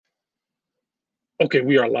Okay,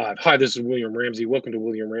 we are live. Hi, this is William Ramsey. Welcome to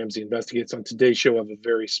William Ramsey Investigates. On today's show, I have a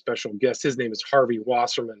very special guest. His name is Harvey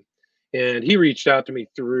Wasserman, and he reached out to me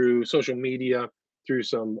through social media, through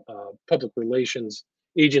some public relations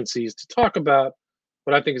agencies to talk about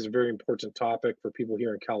what I think is a very important topic for people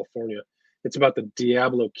here in California. It's about the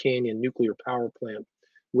Diablo Canyon nuclear power plant,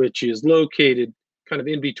 which is located kind of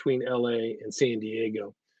in between LA and San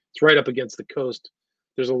Diego. It's right up against the coast.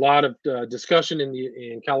 There's a lot of discussion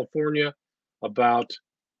in California about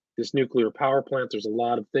this nuclear power plant. There's a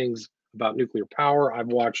lot of things about nuclear power. I've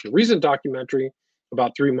watched a recent documentary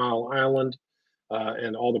about 3 Mile Island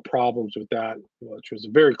and all the problems with that, which was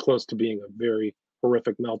very close to being a very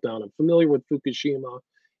horrific meltdown. I'm familiar with Fukushima,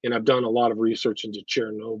 and I've done a lot of research into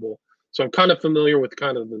Chernobyl. So I'm kind of familiar with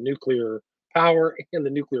kind of the nuclear power and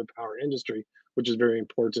the nuclear power industry, which is very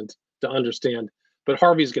important to understand. But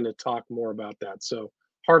Harvey's going to talk more about that. So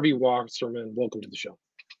Harvey Wasserman, welcome to the show.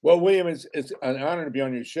 Well, William, it's an honor to be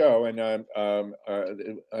on your show, and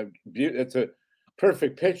it's a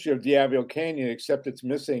perfect picture of Diablo Canyon, except it's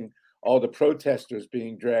missing all the protesters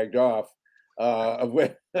being dragged off, of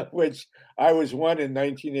which I was one in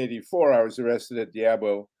 1984. I was arrested at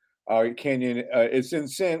Diablo Canyon. It's in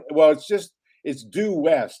it's due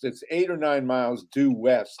west. It's 8 or 9 miles due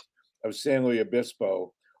west of San Luis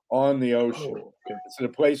Obispo on the ocean. Oh, okay. It's in a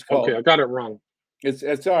place called. Okay, I got it wrong.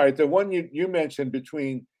 It's all right. The one you mentioned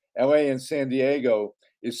between LA and San Diego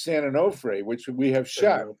is San Onofre, which we have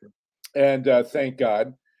shut, and thank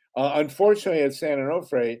God. Unfortunately, at San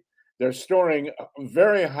Onofre, they're storing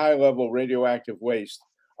very high-level radioactive waste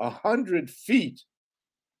 100 feet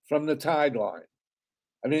from the tide line.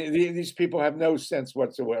 I mean, these people have no sense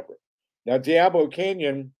whatsoever. Now, Diablo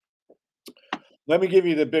Canyon, let me give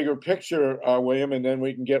you the bigger picture, William, and then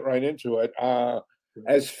we can get right into it.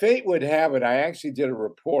 As fate would have it, I actually did a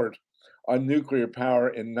report on nuclear power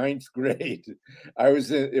in 9th grade. It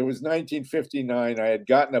was 1959. I had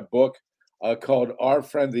gotten a book called Our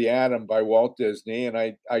Friend the Atom by Walt Disney, and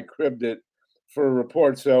I cribbed it for a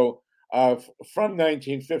report. So from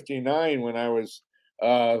 1959, when I was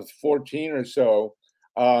 14 or so,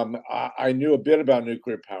 I knew a bit about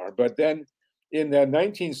nuclear power. But then in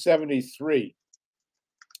 1973,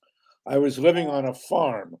 I was living on a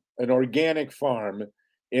farm, an organic farm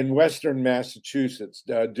in western Massachusetts,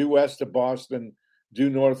 due west of Boston, due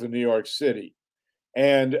north of New York City.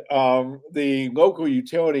 And the local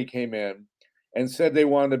utility came in and said they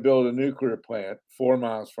wanted to build a nuclear plant 4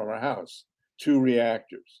 miles from our house, 2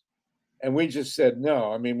 reactors. And we just said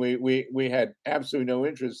no. I mean, we had absolutely no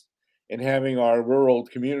interest in having our rural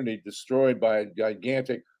community destroyed by a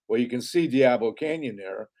gigantic, well, you can see Diablo Canyon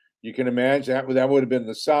there. You can imagine that would have been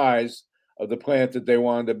the size of the plant that they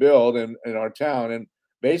wanted to build in our town. And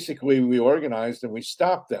basically, we organized and we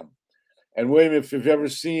stopped them. And William, if you've ever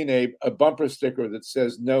seen a bumper sticker that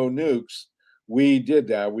says "No nukes," we did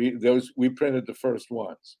that. We printed the first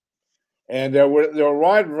ones. And there were a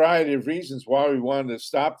wide variety of reasons why we wanted to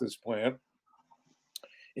stop this plant.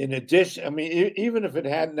 In addition, I mean, even if it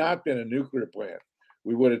had not been a nuclear plant,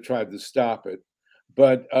 we would have tried to stop it.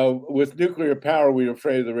 But with nuclear power, we were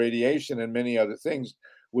afraid of the radiation and many other things,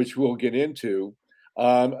 which we'll get into.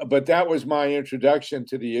 But that was my introduction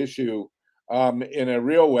to the issue in a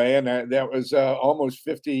real way. And that was almost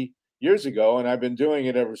 50 years ago. And I've been doing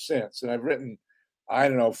it ever since. And I've written, I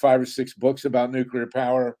don't know, 5 or 6 books about nuclear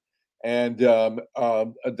power and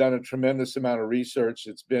I've done a tremendous amount of research.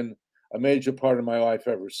 It's been a major part of my life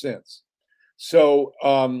ever since. So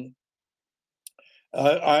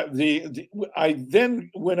I then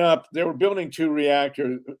went up. They were building 2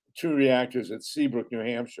 reactors at Seabrook, New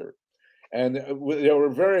Hampshire. And there were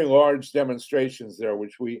very large demonstrations there,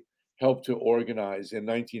 which we helped to organize in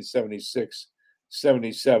 1976,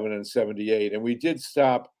 77, and 78. And we did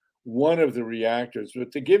stop one of the reactors.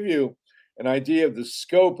 But to give you an idea of the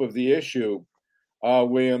scope of the issue,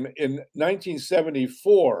 William, in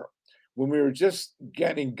 1974, when we were just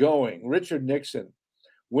getting going, Richard Nixon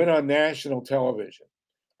went on national television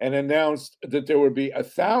and announced that there would be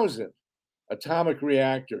 1,000 atomic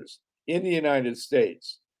reactors in the United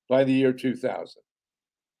States by the year 2000.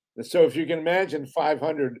 And so if you can imagine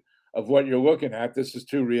 500 of what you're looking at, this is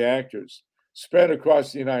 2 reactors, spread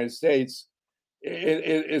across the United States,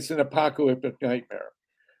 it's an apocalyptic nightmare.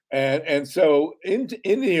 And so in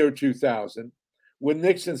the year 2000, when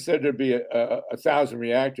Nixon said there'd be 1,000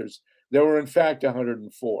 reactors, there were in fact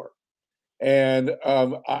 104. And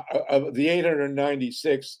of the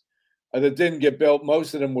 896 that didn't get built,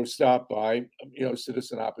 most of them were stopped by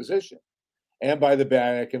citizen opposition and by the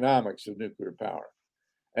bad economics of nuclear power.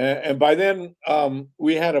 And by then,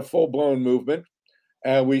 we had a full-blown movement.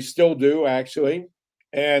 We still do, actually.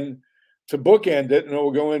 And to bookend it, and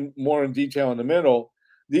we'll go in more in detail in the middle,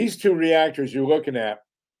 these two reactors you're looking at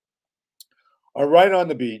are right on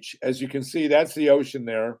the beach. As you can see, that's the ocean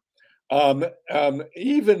there.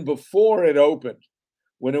 Even before it opened,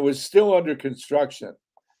 when it was still under construction,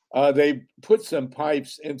 they put some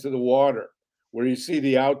pipes into the water where you see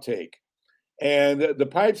the outtake. And the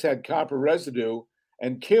pipes had copper residue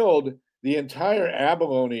and killed the entire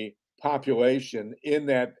abalone population in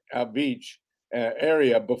that beach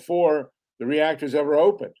area before the reactors ever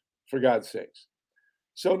opened, for God's sakes.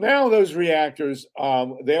 So now those reactors,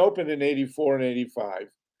 they opened in 84 and 85.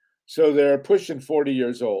 So they're pushing 40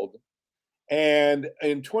 years old. And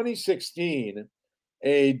in 2016,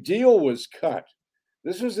 a deal was cut.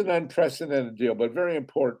 This was an unprecedented deal, but very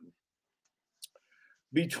important,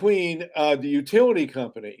 between the utility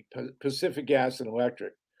company, Pacific Gas and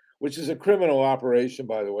Electric, which is a criminal operation,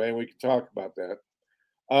 by the way, and we can talk about that,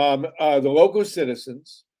 the local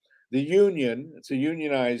citizens, the union, it's a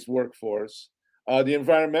unionized workforce, the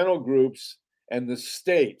environmental groups, and the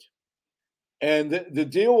state. And the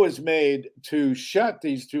deal was made to shut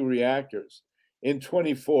these two reactors in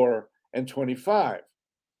 24 and 25.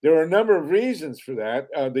 There are a number of reasons for that.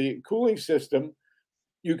 The cooling system,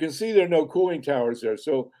 you can see there are no cooling towers there.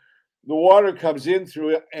 So the water comes in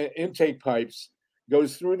through intake pipes,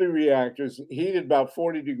 goes through the reactors, heated about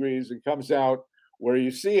 40 degrees, and comes out where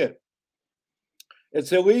you see it.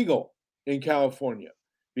 It's illegal in California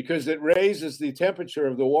because it raises the temperature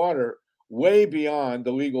of the water way beyond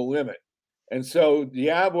the legal limit. And so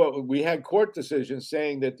Diablo, we had court decisions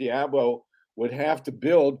saying that Diablo would have to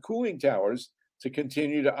build cooling towers to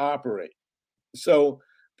continue to operate. So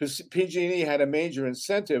PG&E had a major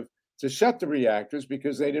incentive to shut the reactors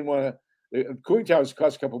because they didn't want to. Cooling towers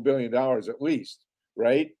cost a couple $2 billion at least,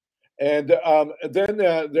 right? And then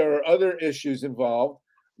there are other issues involved.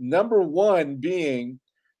 Number one being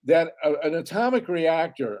that an atomic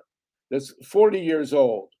reactor that's 40 years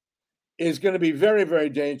old is going to be very, very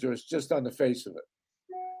dangerous just on the face of it.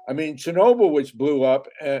 I mean, Chernobyl, which blew up,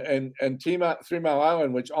 and 3 Mile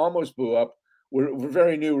Island, which almost blew up, were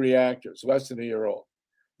very new reactors, less than a year old.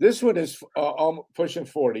 This one is pushing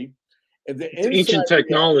 40. It's ancient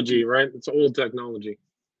technology, right? It's old technology.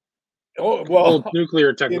 Oh, well, old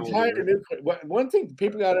nuclear technology. The entire nuclear, one thing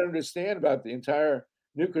people got to understand about the entire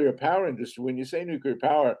nuclear power industry, when you say nuclear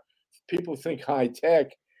power, people think high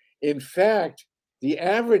tech. In fact, the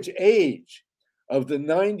average age of the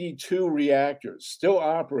 92 reactors still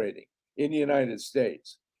operating in the United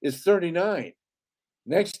States is 39.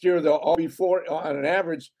 Next year, they'll all be on an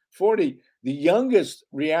average 40. The youngest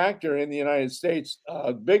reactor in the United States,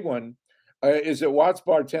 big one, is at Watts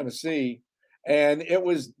Bar, Tennessee. And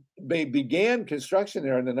they began construction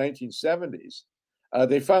there in the 1970s.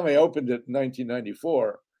 They finally opened it in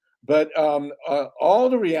 1994. But all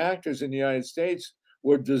the reactors in the United States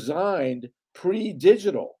were designed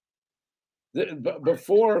pre-digital,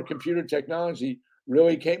 before computer technology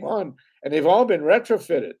really came on. And they've all been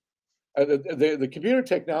retrofitted. The computer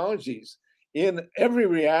technologies in every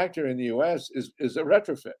reactor in the U.S. is a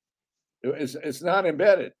retrofit. It's not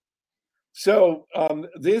embedded. So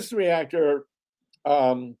this reactor,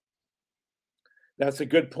 that's a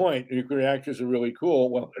good point. Nuclear reactors are really cool.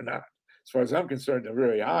 Well, they're not. As far as I'm concerned, they're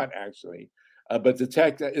very hot, actually. But the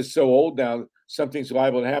tech is so old now, something's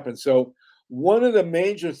liable to happen. So one of the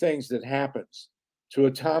major things that happens to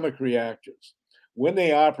atomic reactors when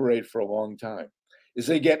they operate for a long time is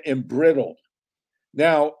they get embrittled.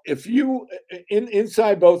 Now, if you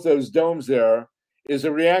inside both those domes there is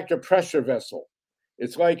a reactor pressure vessel.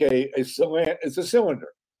 It's like it's a cylinder,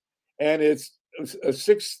 and it's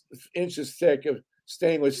 6 inches thick of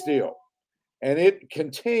stainless steel, and it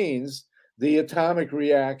contains the atomic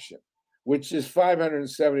reaction, which is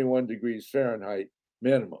 571 degrees Fahrenheit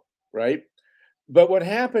minimum, right? But what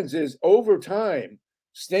happens is over time,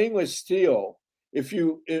 stainless steel, if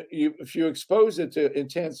you expose it to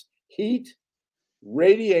intense heat,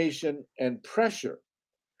 radiation, and pressure,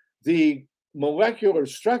 the molecular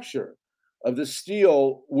structure of the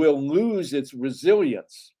steel will lose its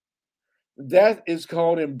resilience. That is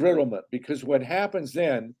called embrittlement, because what happens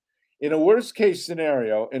then, in a worst case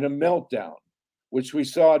scenario, in a meltdown, which we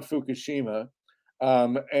saw at Fukushima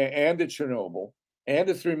and at Chernobyl and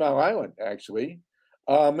at 3 Mile Island, actually,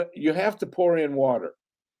 you have to pour in water.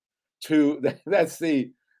 That's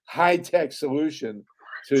the high-tech solution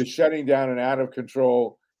to shutting down an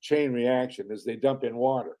out-of-control chain reaction, is they dump in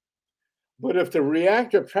water. But if the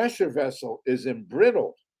reactor pressure vessel is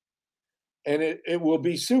embrittled, and it will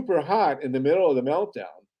be super hot in the middle of the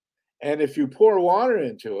meltdown, and if you pour water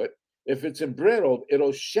into it, if it's embrittled,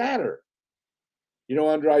 it'll shatter.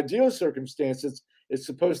 Under ideal circumstances, it's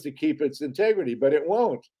supposed to keep its integrity, but it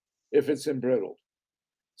won't if it's embrittled.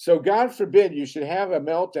 So God forbid you should have a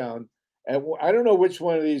meltdown. And I don't know which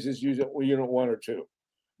one of these is unit 1 or 2,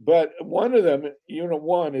 but one of them, unit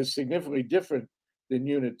 1, is significantly different than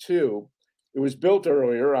unit 2. It was built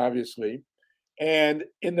earlier, obviously. And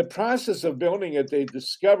in the process of building it, they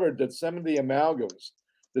discovered that some of the amalgams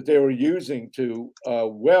that they were using to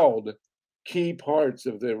weld key parts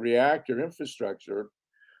of the reactor infrastructure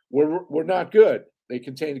were not good. They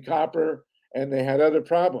contained copper and they had other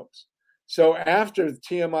problems. So after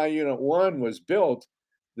TMI Unit 1 was built,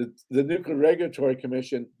 the Nuclear Regulatory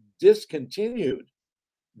Commission discontinued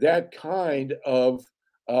that kind of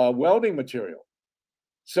welding material.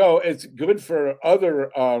 So it's good for other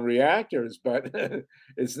reactors, but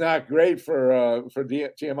it's not great for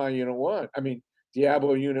TMI Unit 1. I mean,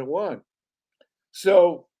 Diablo Unit 1.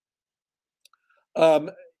 So,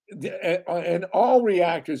 and all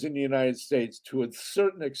reactors in the United States, to a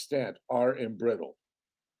certain extent, are embrittled.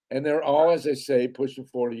 And they're all, as I say, pushing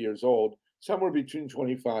 40 years old, somewhere between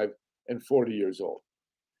 25 and 40 years old.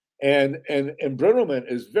 And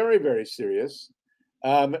embrittlement is very, very serious.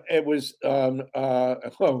 It was,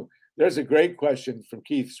 oh, there's a great question from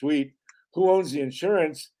Keith Sweet. Who owns the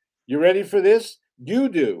insurance? You ready for this? You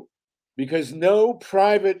do, because no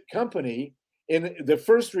private company in the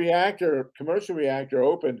first reactor, commercial reactor,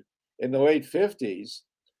 opened in the late 50s.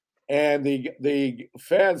 And the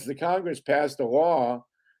feds, the Congress passed a law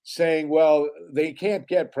saying, well, they can't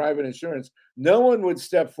get private insurance. No one would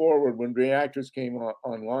step forward when reactors came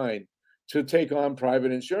online to take on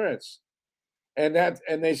private insurance. And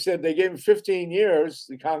they said they gave them 15 years,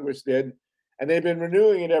 the Congress did, and they've been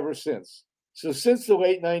renewing it ever since. So since the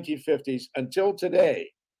late 1950s until today,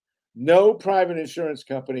 no private insurance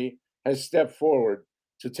company has stepped forward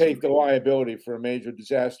to take the liability for a major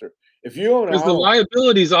disaster. If you own a home, the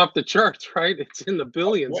liability's off the charts, right? It's in the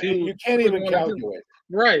billions. You can't even calculate.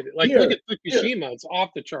 Right. Like look at Fukushima, it's off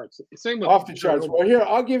the charts. Same with off the charts. Well, here,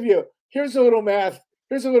 I'll give you, here's a little math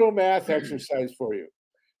exercise for you.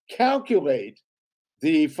 Calculate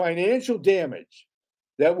the financial damage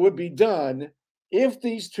that would be done if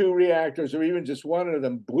these two reactors, or even just one of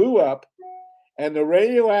them, blew up and the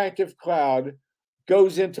radioactive cloud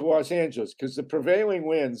goes into Los Angeles, because the prevailing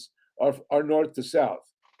winds are north to south.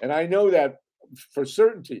 And I know that for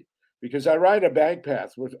certainty because I ride a bike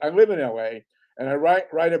path. I live in LA, and I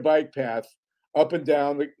ride a bike path up and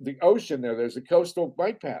down the ocean there. There's a coastal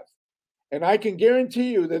bike path. And I can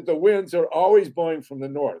guarantee you that the winds are always blowing from the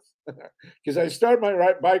north, because I start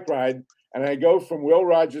my bike ride and I go from Will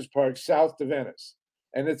Rogers Park south to Venice.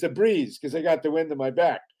 And it's a breeze because I got the wind in my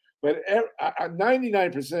back. But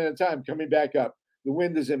 99% of the time coming back up, the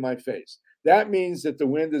wind is in my face. That means that the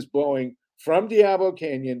wind is blowing from Diablo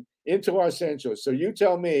Canyon into Los Angeles. So you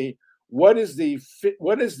tell me, what is the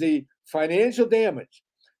financial damage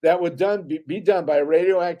that would be done by a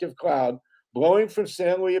radioactive cloud blowing from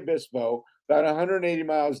San Luis Obispo, about 180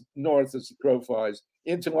 miles north as the crow flies,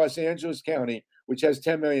 into Los Angeles County, which has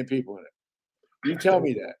 10 million people in it? You tell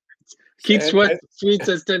me that. Keith Sweet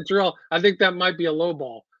says 10 trill. I think that might be a low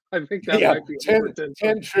ball. I think that might be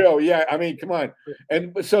 10 trill. Yeah, I mean, come on.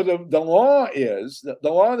 And so the law is,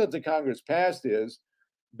 the law that the Congress passed is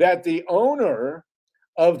that the owner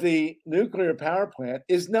of the nuclear power plant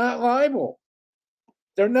is not liable.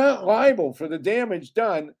 They're not liable for the damage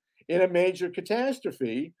done in a major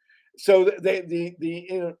catastrophe. So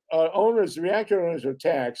the owners, the reactor owners, are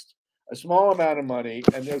taxed a small amount of money,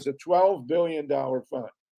 and there's a $12 billion fund.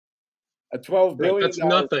 A $12 billion that's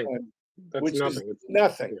nothing. Fund, that's which nothing. is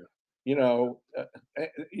nothing. Yeah.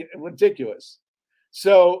 Ridiculous.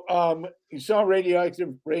 So you saw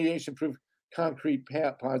radiation-proof concrete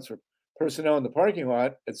pods for personnel in the parking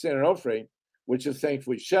lot at San Onofre, which is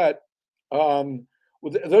thankfully shut.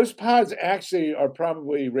 Those pods actually are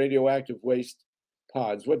probably radioactive waste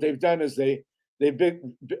pods. What they've done is they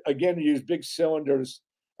use big cylinders,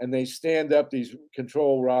 and they stand up these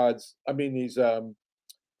control rods. I mean, these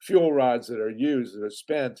fuel rods that are used, that are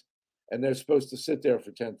spent, and they're supposed to sit there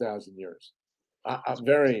for 10,000 years.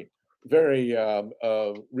 Very, very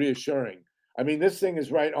reassuring. I mean, this thing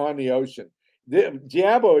is right on the ocean.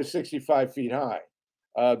 Diablo is 65 feet high.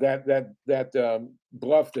 That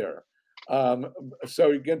bluff there. So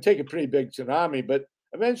you're going to take a pretty big tsunami, but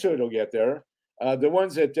eventually it'll get there. The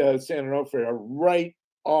ones at San Onofre are right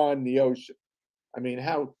on the ocean. I mean,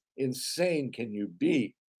 how insane can you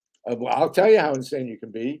be? I'll tell you how insane you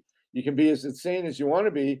can be. You can be as insane as you want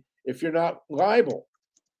to be if you're not liable.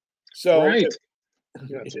 So, right.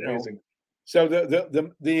 That's amazing. So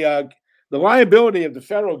the liability of the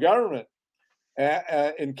federal government,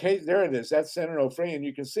 in case, there it is. That's San Onofre, and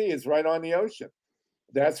you can see it's right on the ocean.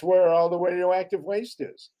 That's where all the radioactive waste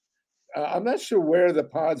is. I'm not sure where the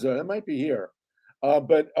pods are. It might be here,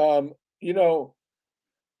 but you know,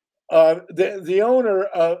 the owner,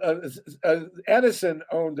 Edison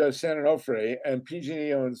owned San Onofre, and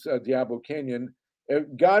PG&E owns Diablo Canyon.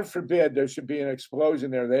 God forbid there should be an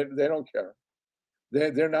explosion there. They don't care.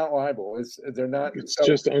 They're not liable. They're not. It's So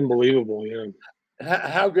just unbelievable. Yeah.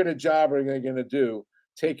 how good a job are they going to do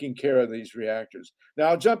taking care of these reactors? Now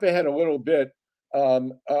I'll jump ahead a little bit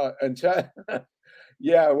and tell.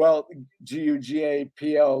 Yeah, well,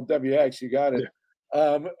 GUGAPLWX, you got it.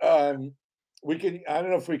 We can. I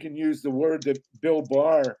don't know if we can use the word that Bill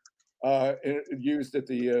Barr used at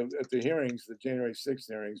the hearings, the January 6th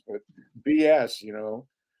hearings, but BS, you know.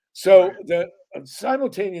 So Right. the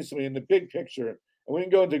simultaneously in the big picture, and we can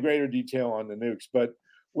go into greater detail on the nukes, but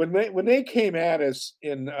when they came at us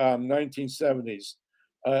in 1970s,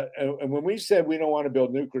 and when we said we don't want to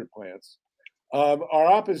build nuclear plants, our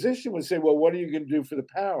opposition would say, well, what are you going to do for the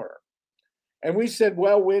power? And we said,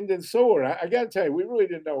 well, wind and solar. I got to tell you, we really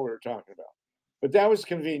didn't know what we were talking about. But that was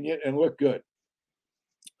convenient and looked good.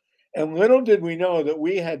 And little did we know that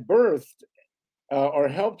we had birthed or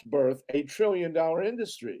helped birth $1 trillion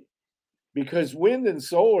industry, because wind and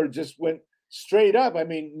solar just went straight up. I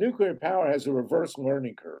mean, nuclear power has a reverse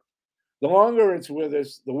learning curve. The longer it's with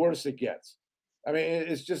us, the worse it gets. I mean,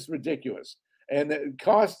 it's just ridiculous. And the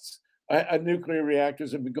costs nuclear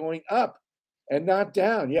reactors have been going up and not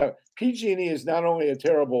down. Yeah, PG&E is not only a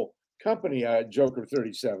terrible company, Joker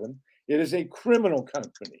 37, it is a criminal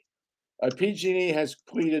company. PG&E has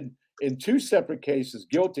pleaded in 2 separate cases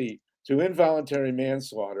guilty to involuntary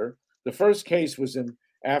manslaughter. The first case was in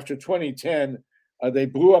after 2010. They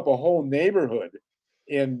blew up a whole neighborhood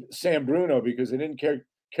in San Bruno because they didn't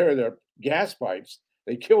carry their gas pipes.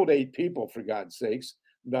 They killed 8 people, for God's sakes,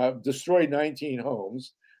 destroyed 19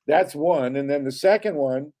 homes. That's one. And then the second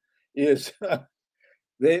one is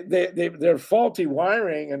their faulty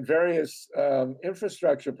wiring and various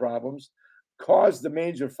infrastructure problems caused the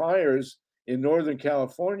major fires in Northern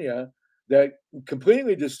California that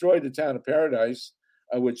completely destroyed the town of Paradise,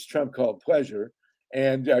 which Trump called pleasure,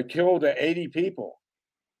 and killed 80 people.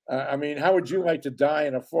 I mean, how would you like to die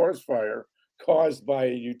in a forest fire caused by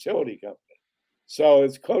a utility company? So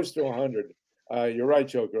it's close to 100. You're right,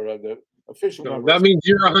 Joker. The official No, number that is. means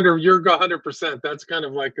you're 100. You're 100%. That's kind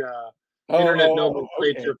of like internet Okay.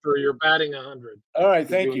 nomenclature for you're batting 100. All right, You're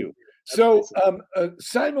thank doing you. that's So basic.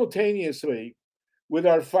 simultaneously with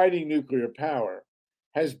our fighting nuclear power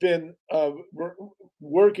has been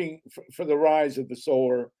working for the rise of the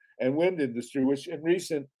solar and wind industry, which in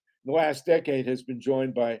the last decade has been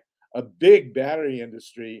joined by a big battery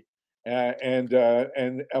industry and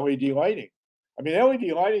LED lighting. I mean,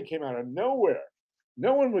 LED lighting came out of nowhere.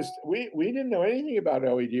 No one was we didn't know anything about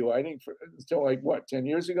LED lighting until like what 10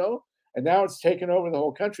 years ago, and now it's taken over the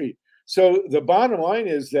whole country. So the bottom line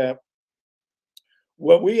is that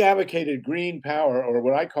what we advocated green power, or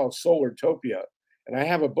what I call solartopia, and I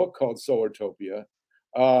have a book called Solartopia,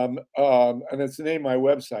 and it's the name of my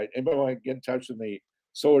website. Anybody want to get in touch with me?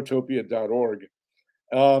 Solartopia.org.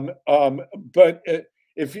 But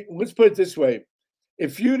let's put it this way: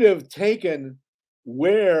 if you'd have taken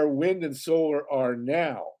where wind and solar are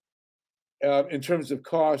now, in terms of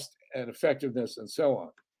cost and effectiveness and so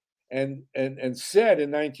on, and said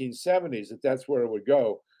in 1970s that that's where it would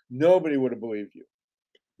go, nobody would have believed you.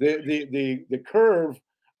 The curve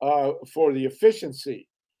for the efficiency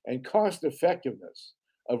and cost effectiveness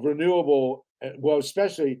of renewable, well,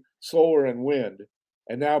 especially solar and wind,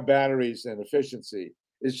 and now batteries and efficiency,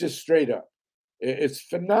 is just straight up. It's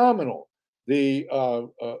phenomenal.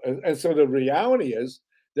 And so the reality is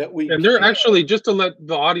that we And they're can't. actually, just to let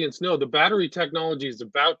the audience know, the battery technology is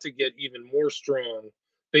about to get even more strong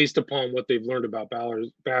based upon what they've learned about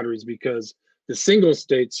batteries, because the single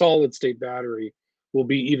state, solid state battery will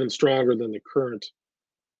be even stronger than the current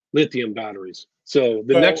lithium batteries. So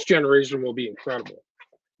the Well, next generation will be incredible.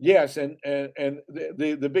 yes, and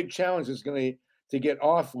the big challenge is going to get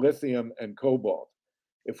off lithium and cobalt.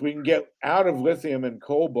 If we can get out of lithium and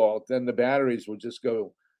cobalt, then the batteries will just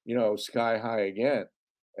go, sky high again,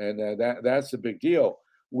 and that's a big deal.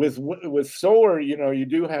 With solar, you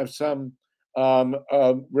do have some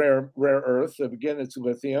rare earth. Again, it's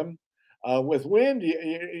lithium. With wind,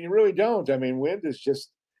 you really don't. I mean,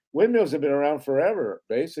 windmills have been around forever,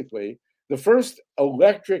 basically. The first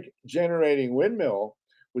electric generating windmill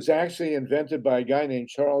was actually invented by a guy named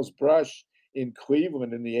Charles Brush in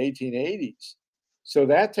Cleveland in the 1880s. So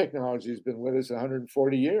that technology has been with us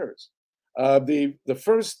 140 years. The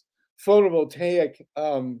first photovoltaic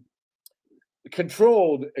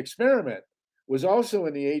controlled experiment was also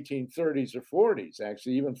in the 1830s or 40s,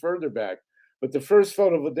 actually, even further back. But the first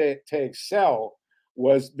photovoltaic cell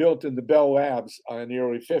was built in the Bell Labs in the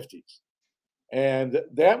early 50s. And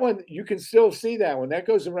that one, you can still see that one. That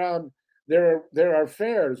goes around. There are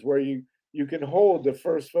fairs where you can hold the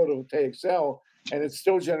first photovoltaic cell, and it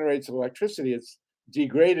still generates electricity. It's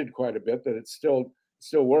degraded quite a bit, but it still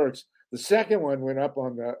works. The second one went up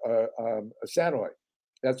on a satellite.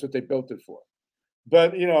 That's what they built it for.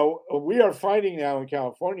 But we are fighting now in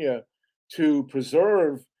California to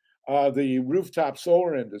preserve the rooftop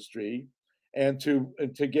solar industry and to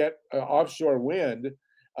get offshore wind.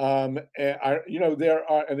 And there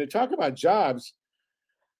are, and they talk about jobs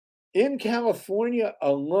in California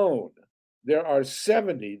alone. There are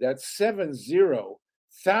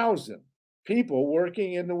 70,000 people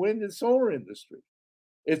working in the wind and solar industry.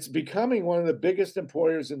 It's becoming one of the biggest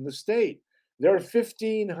employers in the state. There are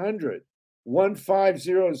 1,500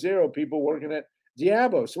 people working at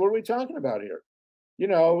Diablo. So what are we talking about here? You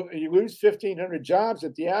lose 1,500 jobs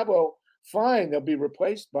at Diablo, fine, they'll be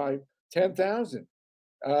replaced by 10,000.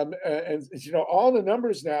 And all the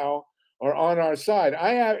numbers now are on our side.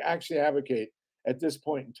 I actually advocate at this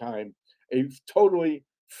point in time a totally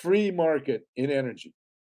free market in energy.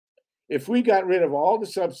 If we got rid of all the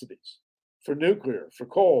subsidies for nuclear, for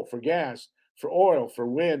coal, for gas, for oil, for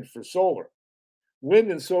wind, for solar, wind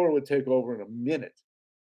and solar would take over in a minute.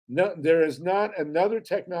 No, there is not another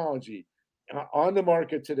technology on the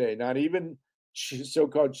market today, not even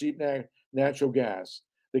so-called cheap natural gas,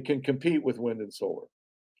 that can compete with wind and solar.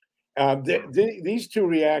 These two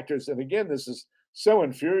reactors, and again, this is so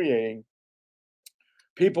infuriating.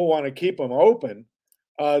 People want to keep them open.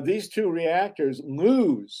 These two reactors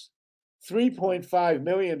lose $3.5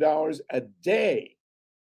 million a day.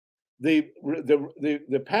 The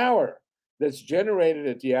power that's generated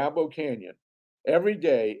at Diablo Canyon every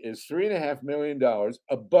day is $3.5 million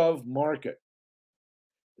above market.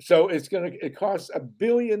 So it costs $1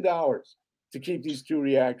 billion to keep these two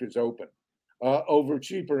reactors open over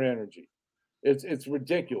cheaper energy. It's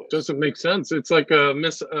ridiculous. Doesn't make sense. It's like a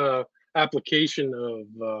misapplication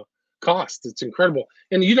of cost. It's incredible.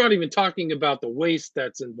 And you're not even talking about the waste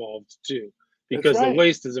that's involved too, because the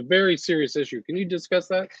waste is a very serious issue. Can you discuss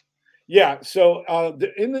that? Yeah. So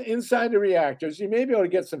inside the reactors, you may be able to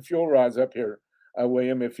get some fuel rods up here,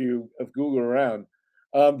 William, if Google around.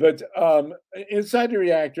 But inside the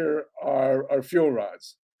reactor are fuel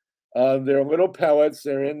rods. They're little pellets.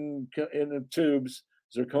 They're in the tubes,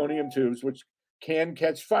 zirconium tubes, which can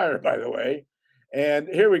catch fire, by the way. And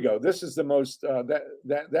here we go. This is the most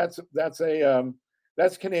that's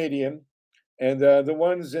Canadian, and the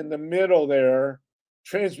ones in the middle there,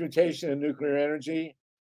 transmutation and nuclear energy.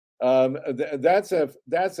 That's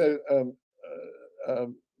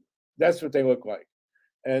what they look like,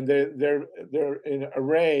 and they're in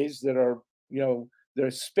arrays that are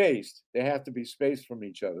they're spaced. They have to be spaced from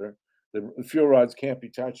each other. The fuel rods can't be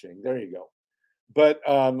touching. There you go. But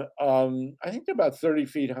I think they're about 30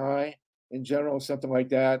 feet high in general, something like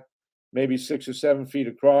that, maybe 6 or 7 feet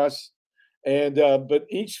across. And but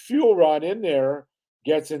each fuel rod in there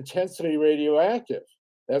gets intensity radioactive.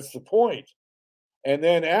 That's the point. And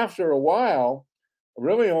then after a while,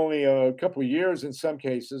 really only a couple of years in some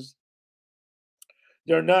cases,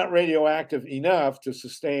 they're not radioactive enough to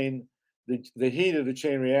sustain the heat of the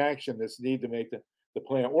chain reaction that's needed to make the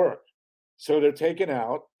plant work. So they're taken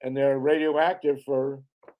out and they're radioactive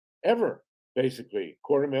forever, basically.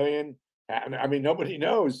 250,000. I mean, nobody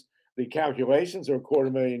knows. The calculations are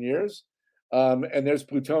 250,000 years. And there's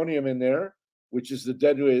plutonium in there, which is the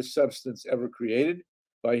deadliest substance ever created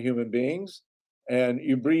by human beings. And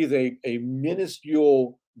you breathe a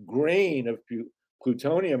minuscule grain of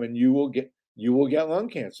plutonium and you will get lung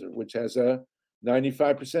cancer, which has a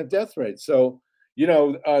 95% death rate. So,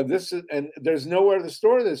 this is, and there's nowhere to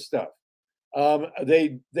store this stuff.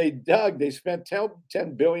 They spent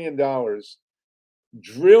 $10 billion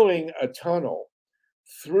drilling a tunnel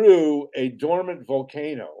through a dormant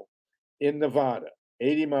volcano in Nevada,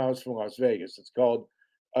 80 miles from Las Vegas. It's called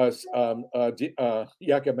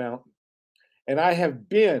Yucca Mountain. And I have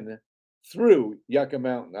been through Yucca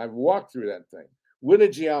Mountain. I've walked through that thing with a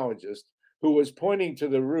geologist who was pointing to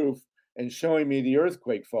the roof and showing me the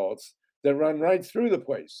earthquake faults that run right through the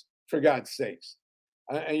place, for God's sakes.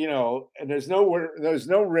 And there's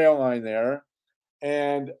no rail line there,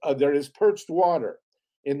 and there is perched water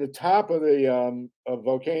in the top of the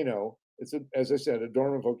volcano. It's as I said, a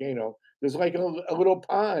dormant volcano. There's like a little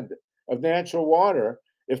pond of natural water.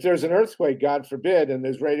 If there's an earthquake, God forbid, and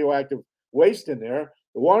there's radioactive waste in there,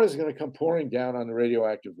 the water is going to come pouring down on the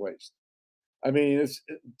radioactive waste. I mean, it's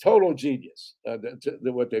total genius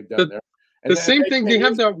what they've done there. The And same they thing.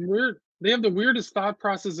 can't use it. They have the weirdest thought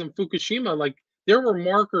process in Fukushima. Like there were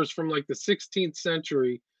markers from like the 16th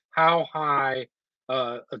century how high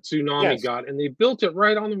a tsunami Yes. got, and they built it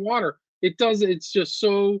right on the water. It does. It's just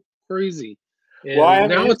so crazy, Well, I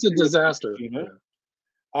and have a now it's a history with disaster. Fukushima. Yeah.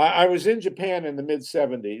 I was in Japan in the mid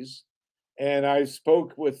 70s, and I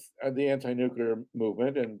spoke with the anti-nuclear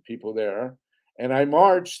movement and people there, and I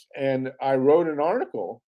marched and I wrote an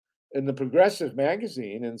article in the Progressive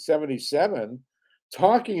magazine in 77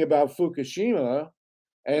 talking about Fukushima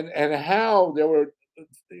and how there were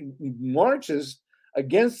marches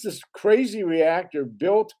against this crazy reactor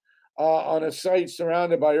built on a site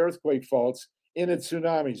surrounded by earthquake faults in a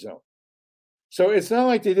tsunami zone. So it's not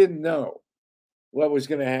like they didn't know what was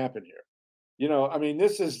going to happen here. I mean,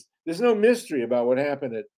 there's no mystery about what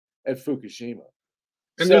happened at Fukushima.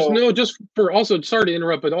 And there's So no, just for also, sorry to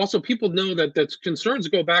interrupt, but also people know that concerns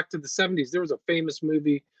go back to the 70s. There was a famous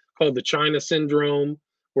movie called The China Syndrome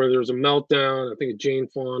where there was a meltdown. I think of Jane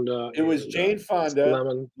Fonda it was and Jane Fonda,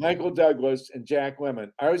 Lemon, Michael Douglas, and Jack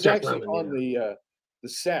Lemmon. I was Jack actually Lemon. on Yeah. the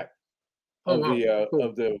set Oh wow, cool.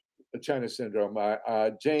 of the China Syndrome.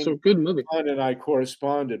 So Jane good movie. Fonda and I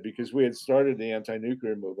corresponded because we had started the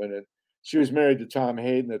anti-nuclear movement, and she was married to Tom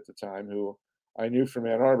Hayden at the time, who I knew from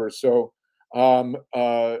Ann Arbor. So, and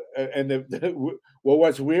well,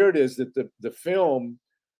 what's weird is that the film,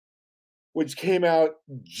 which came out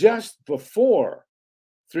just before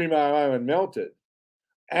Three Mile Island melted,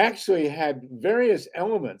 actually had various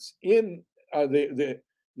elements in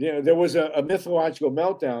there was a mythological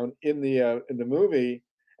meltdown in the movie,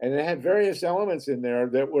 and it had various elements in there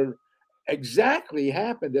that were exactly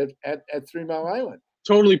happened at Three Mile Island.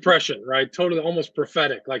 Totally prescient, right? Totally, almost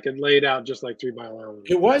prophetic. Like it laid out just like 3 Mile Island.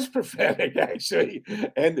 It was prophetic, actually,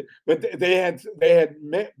 but they had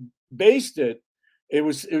based it. It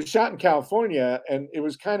was shot in California, and it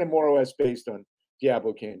was kind of more or less based on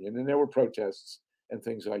Diablo Canyon, and there were protests and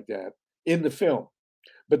things like that in the film.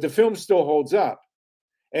 But the film still holds up.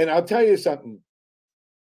 And I'll tell you something.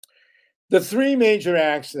 The three major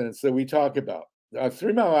accidents that we talk about,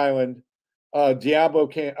 Three Mile Island,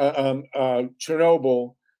 Chernobyl,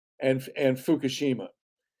 and Fukushima.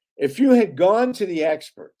 If you had gone to the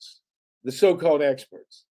experts, the so-called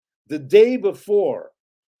experts, the day before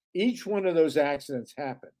each one of those accidents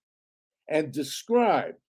happened and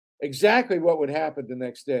described exactly what would happen the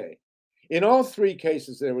next day, in all three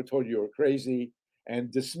cases, they were told you were crazy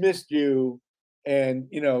and dismissed you. And,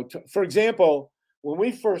 for example, when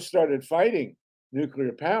we first started fighting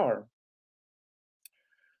nuclear power,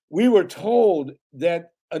 we were told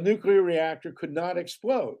that a nuclear reactor could not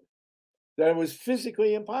explode, that it was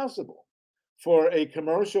physically impossible for a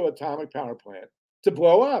commercial atomic power plant to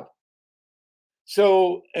blow up.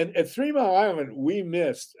 So, and at 3 Mile Island, we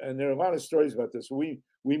missed, and there are a lot of stories about this, we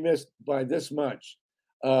missed by this much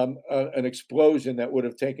an explosion that would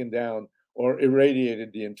have taken down or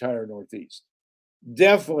irradiated the entire Northeast.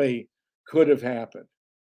 Definitely could have happened.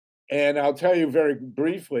 And I'll tell you very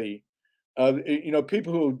briefly,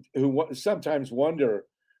 people who sometimes wonder,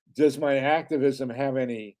 does my activism have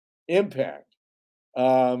any impact?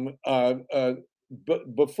 But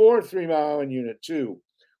before 3 Mile Island Unit 2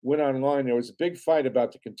 went online, there was a big fight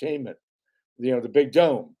about the containment, the big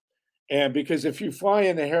dome. And because if you fly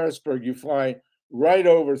into Harrisburg, you fly right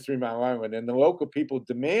over 3 Mile Island, and the local people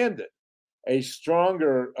demanded a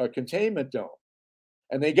stronger containment dome.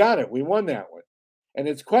 And they got it. We won that one. And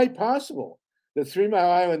it's quite possible that 3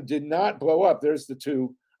 Mile Island did not blow up. There's the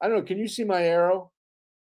two. I don't know. Can you see my arrow?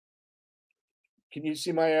 Can you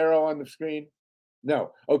see my arrow on the screen?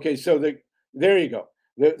 No. Okay. So there you go.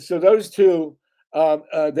 So those two,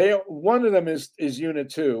 one of them is Unit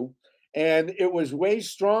 2, and it was way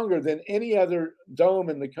stronger than any other dome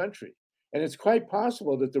in the country. And it's quite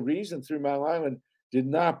possible that the reason 3 Mile Island did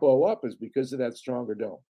not blow up is because of that stronger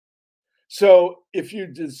dome. So if you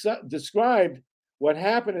described what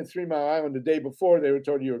happened at 3 Mile Island the day before, they were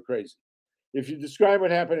told you were crazy. If you describe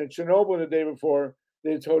what happened in Chernobyl the day before,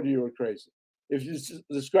 they told you were crazy. If you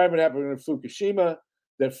describe what happened in Fukushima,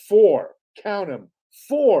 that count them,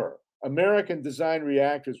 4 American designed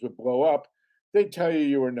reactors would blow up, they tell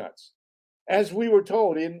you were nuts. As we were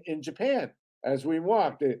told in Japan, as we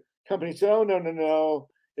walked, the company said, oh, no,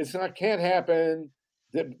 can't happen,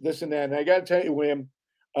 this and that. And I got to tell you, William,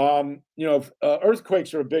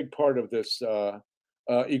 earthquakes are a big part of this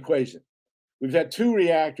equation. We've had 2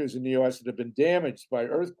 reactors in the U.S. that have been damaged by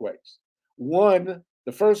earthquakes. One,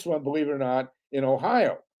 the first one, believe it or not, in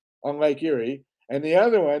Ohio on Lake Erie, and the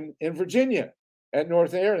other one in Virginia at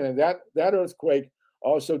North Aaron. That earthquake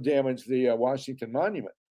also damaged the Washington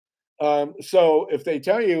Monument. So if they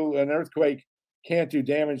tell you an earthquake can't do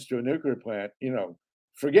damage to a nuclear plant,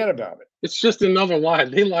 forget about it. It's just another lie.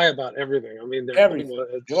 They lie about everything. I mean, they're Everything.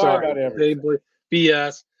 They lie sorry, about they everything.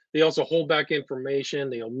 BS. They also hold back information.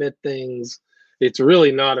 They omit things. It's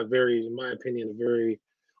really not a very, in my opinion, a very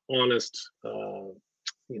honest,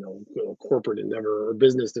 corporate endeavor or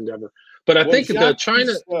business endeavor. But I Well, think the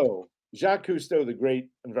China. Jacques Cousteau, the great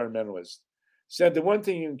environmentalist, said the one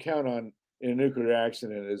thing you can count on in a nuclear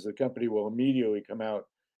accident is the company will immediately come out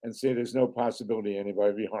and say there's no possibility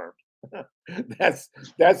anybody be harmed. that's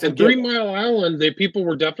a And 3 given. Mile Island, people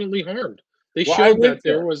were definitely harmed. They Well, I showed went that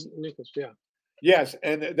there there. was nucleus. Yeah. Yes,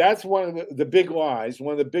 and that's one of the big lies.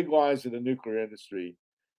 One of the big lies of the nuclear industry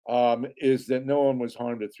is that no one was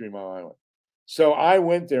harmed at 3 Mile Island. So I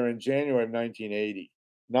went there in January of 1980,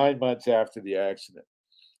 9 months after the accident,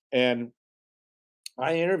 and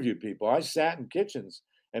I interviewed people. I sat in kitchens,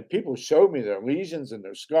 and people showed me their lesions and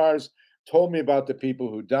their scars, told me about the people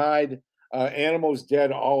who died, animals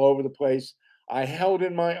dead all over the place. I held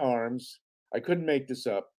in my arms, I couldn't make this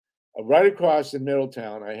up, right across in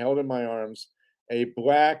Middletown, I held in my arms a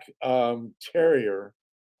black terrier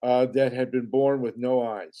that had been born with no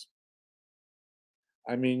eyes.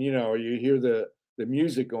 I mean, you hear the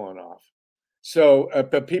music going off. So,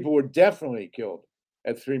 but people were definitely killed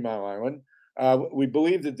at 3 Mile Island. We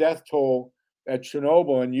believe the death toll at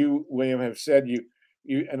Chernobyl, and you, William, have said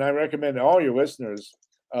and I recommend to all your listeners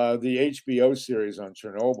the HBO series on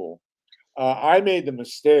Chernobyl. I made the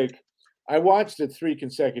mistake. I watched it 3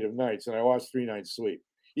 consecutive nights, and I lost 3 nights' sleep.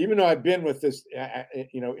 Even though I've been with this,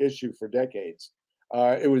 issue for decades,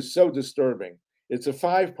 it was so disturbing. It's a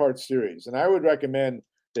 5-part series, and I would recommend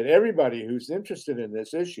that everybody who's interested in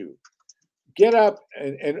this issue get up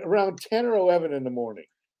and around 10 or 11 in the morning,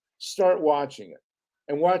 start watching it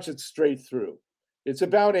and watch it straight through. It's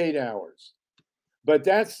about 8 hours, but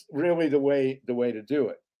that's really the way to do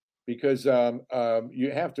it because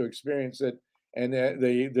you have to experience it. And that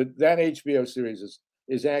HBO series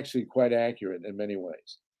is actually quite accurate in many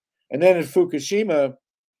ways. And then in Fukushima,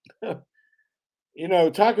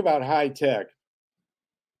 talk about high tech.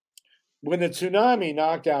 When the tsunami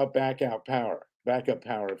knocked out backup power at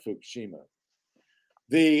Fukushima,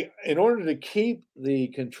 in order to keep the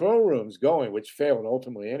control rooms going, which failed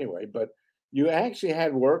ultimately anyway, but you actually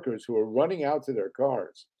had workers who were running out to their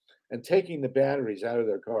cars and taking the batteries out of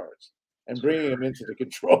their cars and bringing them into the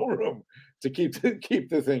control room to keep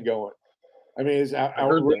the thing going. I mean, it's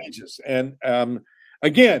outrageous. And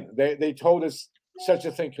again, they told us such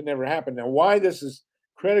a thing could never happen. Now, why this is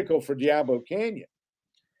critical for Diablo Canyon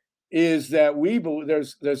is that we believe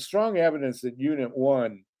there's strong evidence that Unit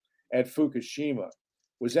 1 at Fukushima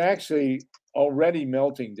was actually already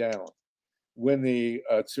melting down when the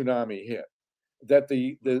tsunami hit. That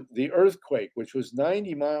the earthquake, which was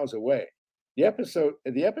 90 miles away, the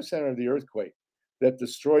epicenter of the earthquake that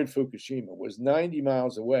destroyed Fukushima was 90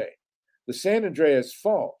 miles away. The San Andreas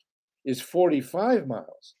Fault is 45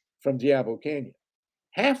 miles from Diablo Canyon,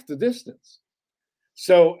 half the distance.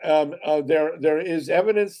 So there is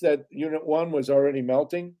evidence that Unit 1 was already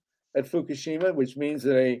melting at Fukushima, which means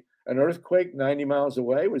that an earthquake 90 miles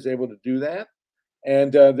away was able to do that.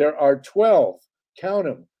 And there are 12, count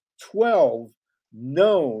them, 12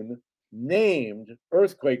 known named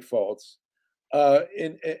earthquake faults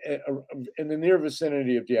in the near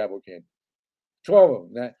vicinity of Diablo Canyon. 12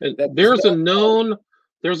 of them. There's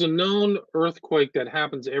a known earthquake that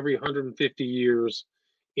happens every 150 years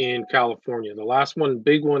in California. The last one,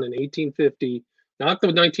 big one in 1850, not the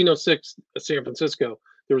 1906 San Francisco.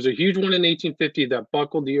 There was a huge one in 1850 that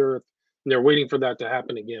buckled the earth, and they're waiting for that to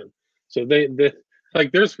happen again. So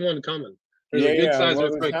there's one coming. There's a good sized well,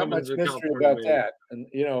 earthquake there's not coming much to mystery California. about that.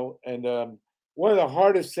 And one of the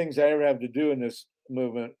hardest things I ever had to do in this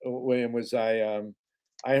movement, William, was I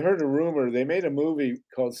heard a rumor. They made a movie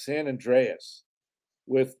called San Andreas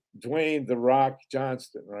with Dwayne "The Rock"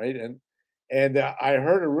 Johnston, right? And I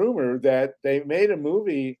heard a rumor that they made a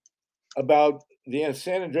movie about the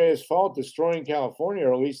San Andreas Fault destroying California,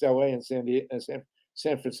 or at least LA and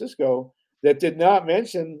San Francisco, that did not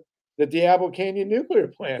mention the Diablo Canyon nuclear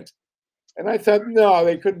plant. And I thought, no,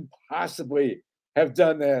 they couldn't possibly have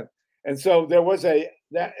done that. And so it was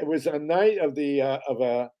a night of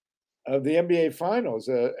the NBA Finals.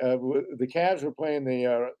 The Cavs were playing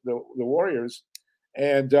the Warriors,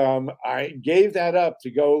 and I gave that up to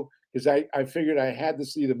go because I figured I had to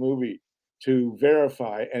see the movie to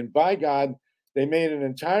verify. And by God, they made an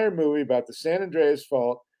entire movie about the San Andreas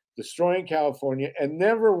Fault destroying California and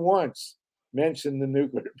never once mentioned the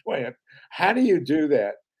nuclear plant. How do you do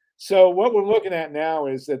that? So what we're looking at now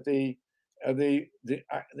is that the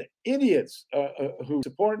idiots who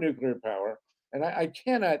support nuclear power, and I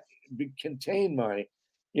cannot contain my,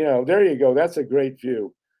 there you go. That's a great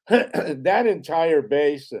view. That entire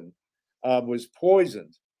basin was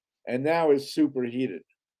poisoned and now is superheated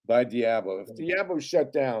by Diablo. If Diablo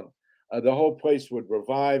shut down, the whole place would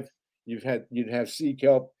revive. You'd have sea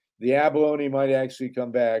kelp. The abalone might actually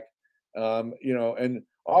come back. And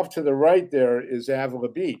off to the right there is Avila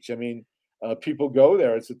Beach. I mean, people go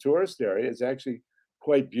there. It's a tourist area. It's actually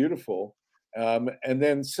quite beautiful. And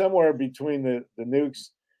then somewhere between the nukes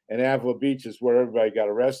and Avila Beach is where everybody got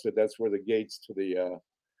arrested. That's where the gates to the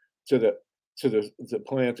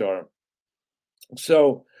plant are.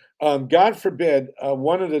 So, God forbid,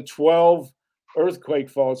 one of the 12 earthquake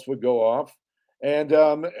faults would go off, and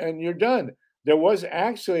you're done. There was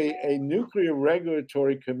actually a Nuclear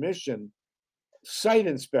Regulatory Commission site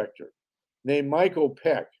inspector named Michael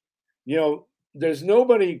Peck. There's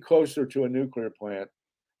nobody closer to a nuclear plant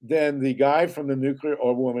than the guy from the nuclear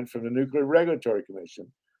or woman from the Nuclear Regulatory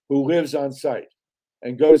Commission who lives on site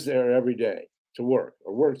and goes there every day to work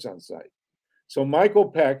or works on site. So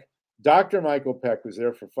Dr. Michael Peck was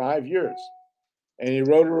there for 5 years, and he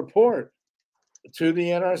wrote a report to the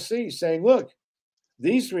NRC saying, look,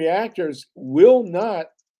 these reactors will not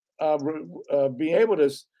be able to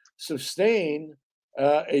sustain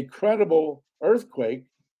a credible earthquake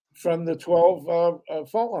from the 12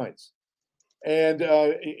 fault lines. And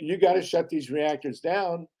you got to shut these reactors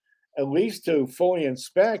down, at least to fully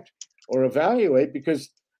inspect or evaluate, because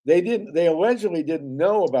they allegedly didn't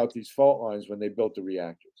know about these fault lines when they built the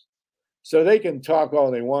reactors. So they can talk all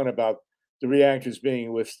they want about the reactors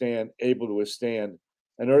being able to withstand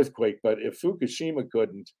an earthquake, but if Fukushima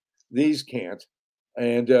couldn't, these can't,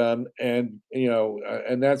 and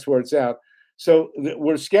that's where it's at. So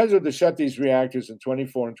we're scheduled to shut these reactors in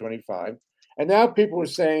 24 and 25, and now people are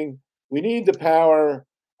saying we need the power.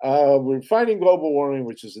 We're fighting global warming,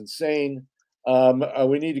 which is insane.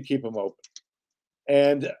 We need to keep them open,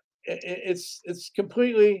 and it's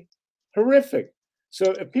completely horrific.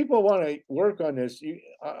 So if people want to work on this,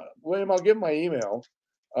 William, I'll give my email.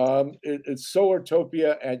 It's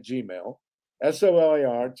solartopia@gmail,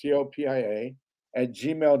 SOLARTOPIA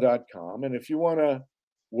 @gmail.com. And if you want to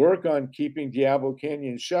work on keeping Diablo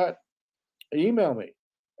Canyon shut, email me.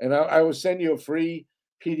 And I will send you a free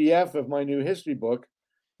PDF of my new history book,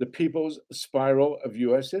 The People's Spiral of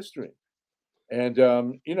U.S. History. And,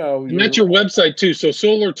 and that's your website too. So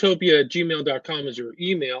solartopia@gmail.com is your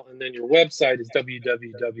email. And then your website is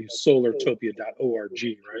www.solartopia.org,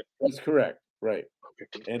 right? That's correct. Right.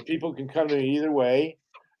 Okay. And people can come to me either way.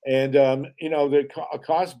 And, the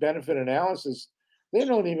cost benefit analysis, they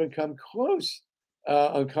don't even come close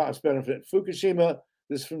on cost benefit. Fukushima,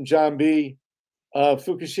 this is from John B.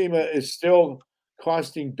 Fukushima is still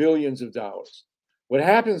costing billions of dollars. What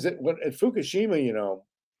happens at Fukushima,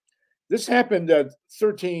 this happened 11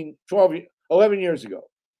 years ago,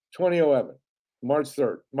 2011, March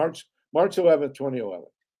 3rd, March 11th, 2011.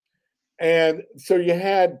 And so you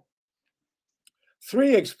had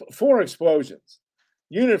 4 explosions.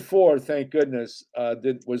 Unit 4, thank goodness,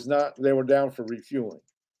 they were down for refueling.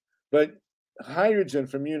 But hydrogen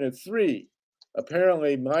from Unit 3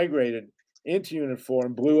 apparently migrated into Unit 4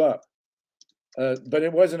 and blew up. But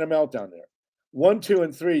it wasn't a meltdown there. 1, 2,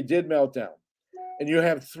 and 3 did melt down. And you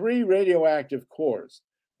have 3 radioactive cores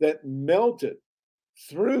that melted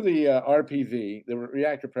through the RPV, the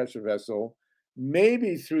reactor pressure vessel,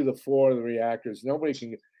 maybe through the floor of the reactors. Nobody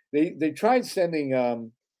can. They tried sending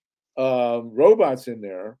robots in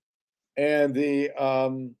there, and the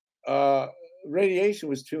radiation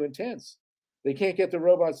was too intense. They can't get the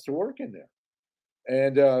robots to work in there,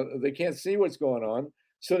 and they can't see what's going on.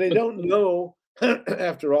 So they don't know.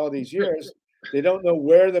 After all these years, they don't know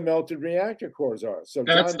where the melted reactor cores are. So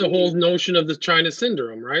that's the whole notion of the China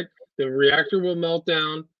syndrome, right? The reactor will melt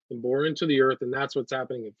down and bore into the earth, and that's what's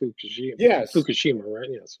happening in Fukushima. Yes, Fukushima, right?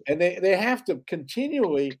 Yes. And they have to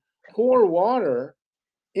continually pour water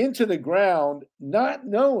into the ground, not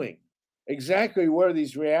knowing exactly where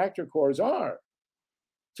these reactor cores are,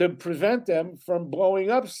 to prevent them from blowing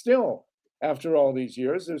up still after all these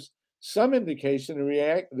years. There's some indication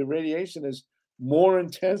the radiation is more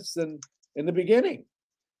intense than in the beginning.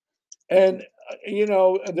 And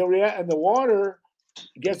the water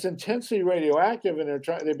gets intensely radioactive, and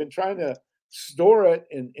they've been trying to store it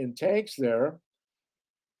in tanks there.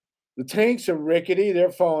 The tanks are rickety, they're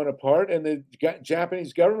falling apart, and the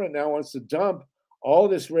Japanese government now wants to dump all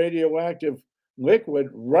this radioactive liquid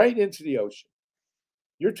right into the ocean.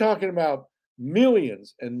 You're talking about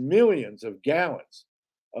millions and millions of gallons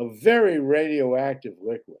of very radioactive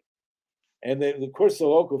liquid. And then, of course, the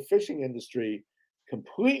local fishing industry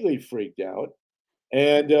completely freaked out.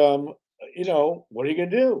 And, what are you going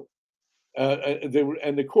to do?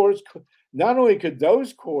 And the cores, not only could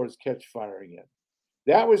those cores catch fire again,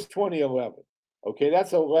 that was 2011. Okay,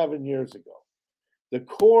 that's 11 years ago. The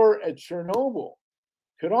core at Chernobyl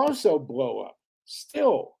could also blow up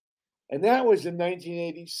still. And that was in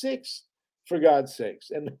 1986, for God's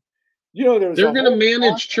sakes. And, there was They're a going to whole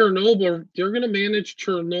manage Chernobyl. They're going to manage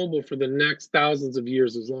Chernobyl for the next thousands of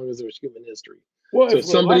years, as long as there's human history. well, So if if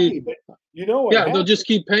we're somebody, lucky, but you know what yeah, they'll happened? just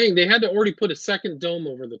keep paying. They had to already put a second dome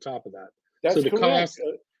over the top of that. So That's the correct. cost,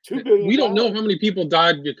 $2 billion. we don't know how many people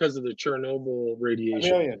died because of the Chernobyl A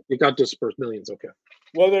radiation. million. It got dispersed, millions. Okay.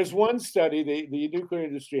 Well, there's one study, the nuclear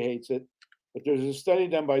industry hates it, but there's a study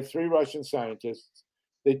done by 3 Russian scientists.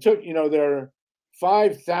 They took, there are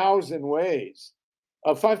 5,000 ways,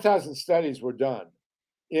 5,000 studies were done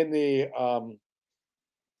in the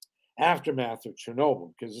aftermath of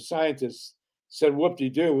Chernobyl, because the scientists said,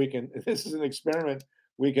 whoop-de-doo, this is an experiment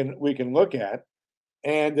we can look at.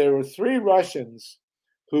 And there were 3 Russians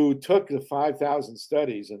who took the 5,000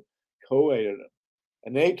 studies and collated them.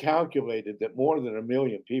 And they calculated that more than 1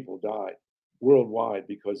 million people died worldwide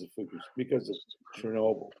because of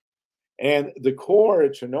Chernobyl. And the core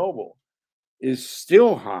at Chernobyl is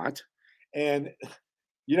still hot. And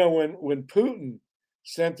when Putin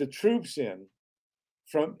sent the troops in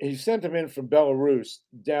he sent them in from Belarus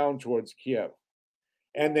down towards Kiev.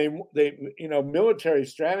 And they military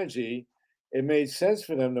strategy, it made sense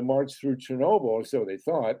for them to march through Chernobyl, or so they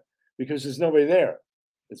thought, because there's nobody there.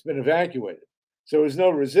 It's been evacuated. So there was no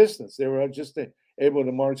resistance. They were just able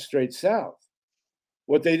to march straight south.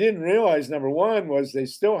 What they didn't realize, number one, was they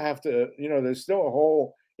still have to, there's still a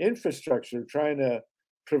whole infrastructure trying to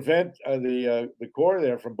prevent the core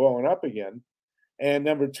there from blowing up again. And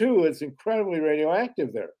number two, it's incredibly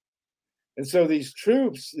radioactive there. And so these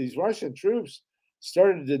Russian troops,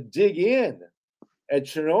 started to dig in at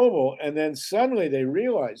Chernobyl, and then suddenly they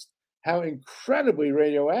realized how incredibly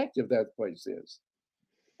radioactive that place is.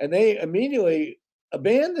 And they immediately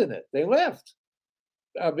abandoned it. They left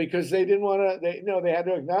because they didn't want to. They had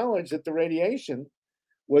to acknowledge that the radiation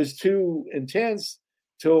was too intense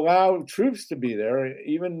to allow troops to be there,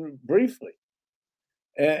 even briefly.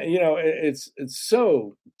 And it's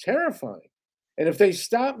so terrifying. And if they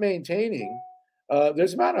stop maintaining,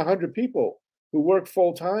 there's about 100 people who work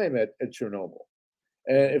full time at Chernobyl.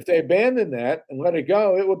 And if they abandon that and let it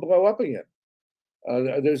go, it would blow up again.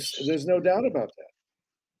 There's no doubt about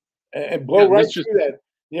that. And blow right through that.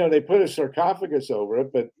 They put a sarcophagus over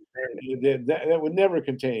it, but that would never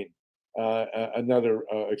contain another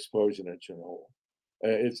explosion at Chernobyl.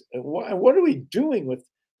 What are we doing with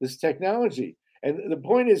this technology? And the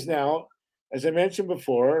point is now, as I mentioned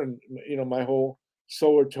before, and my whole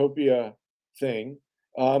solartopia thing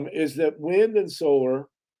is that wind and solar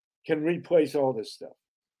can replace all this stuff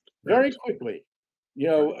very quickly.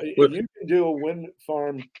 If you can do a wind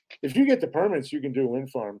farm, if you get the permits, you can do a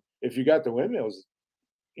wind farm. If you got the windmills,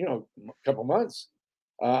 a couple months.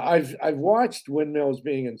 I've watched windmills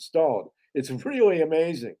being installed. It's really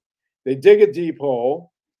amazing. They dig a deep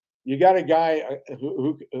hole. You got a guy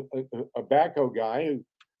a backhoe guy who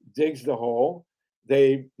digs the hole.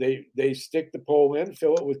 They stick the pole in,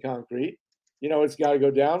 fill it with concrete. It's got to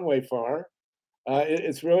go down way far.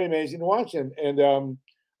 It's really amazing to watch. And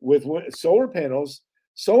with solar panels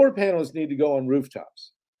need to go on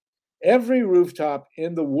rooftops. Every rooftop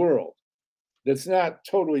in the world that's not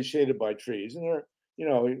totally shaded by trees, and there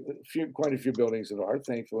are quite a few buildings that are,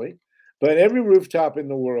 thankfully, but every rooftop in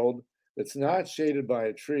the world that's not shaded by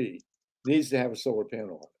a tree needs to have a solar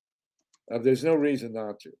panel on it. There's no reason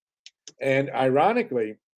not to. And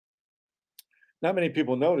ironically, not many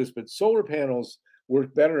people notice, but solar panels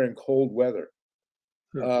work better in cold weather.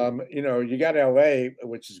 You got LA,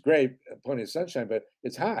 which is great, plenty of sunshine, but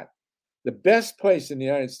it's hot. The best place in the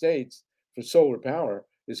United States for solar power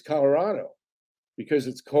is Colorado, because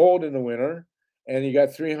it's cold in the winter and you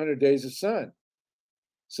got 300 days of sun.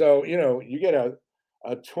 So, you get a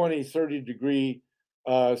 20, 30 degree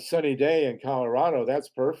sunny day in Colorado, that's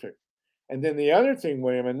perfect. And then the other thing,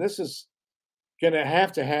 William, and this is going to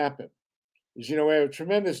happen, is, we have a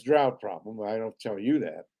tremendous drought problem. I don't tell you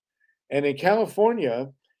that. And in California,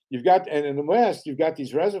 and in the West, you've got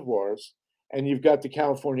these reservoirs, and you've got the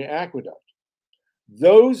California aqueduct.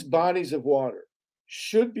 Those bodies of water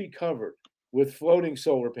should be covered with floating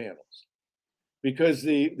solar panels, because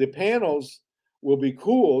the panels will be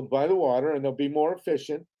cooled by the water and they'll be more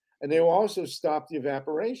efficient, and they will also stop the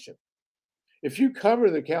evaporation. If you cover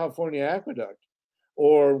the California aqueduct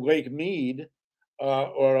or Lake Mead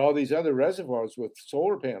or all these other reservoirs with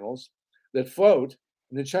solar panels that float,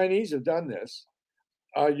 and the Chinese have done this,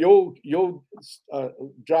 you'll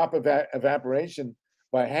drop evaporation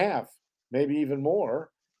by half maybe even more,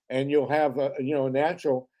 and you'll have a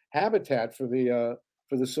natural habitat for the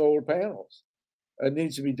solar panels. It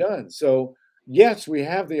needs to be done. So yes, we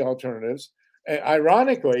have the alternatives.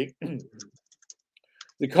 Ironically,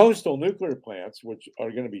 the coastal nuclear plants, which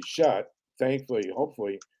are going to be shut, thankfully,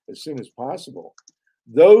 hopefully, as soon as possible,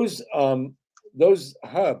 those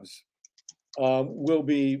hubs will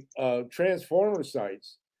be transformer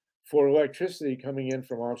sites for electricity coming in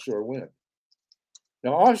from offshore wind.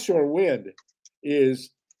 Now, offshore wind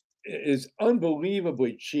is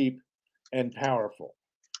unbelievably cheap and powerful.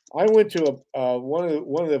 I went to one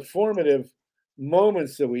of the formative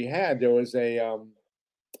moments that we had. There was a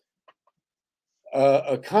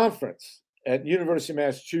conference at University of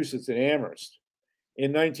Massachusetts in Amherst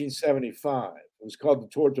in 1975. It was called the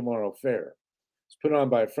Toward Tomorrow Fair. It's put on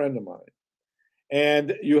by a friend of mine.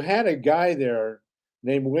 And you had a guy there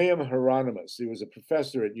named William Hieronymus. He was a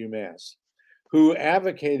professor at UMass who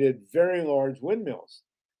advocated very large windmills.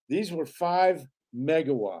 These were 5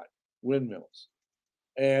 megawatt windmills.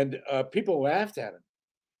 And people laughed at him.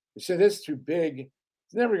 They said, "This is too big.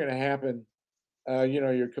 It's never going to happen.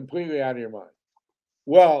 You're completely out of your mind."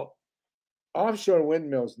 Well, offshore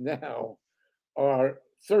windmills now are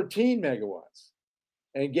 13 megawatts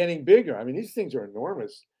and getting bigger. I mean, these things are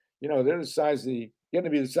enormous. They're going to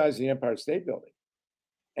be the size of the Empire State Building.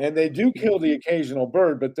 And they do kill the occasional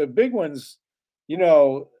bird, but the big ones,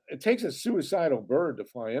 it takes a suicidal bird to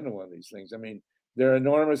fly into one of these things. I mean, they're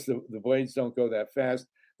enormous. The blades don't go that fast.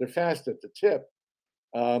 They're fast at the tip.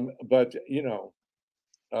 But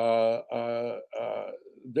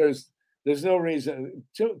there's no reason.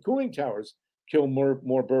 Cooling towers kill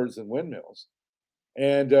more birds than windmills.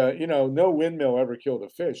 And no windmill ever killed a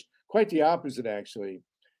fish. Quite the opposite, actually.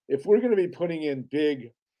 If we're going to be putting in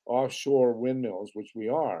big offshore windmills, which we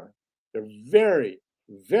are, they're very,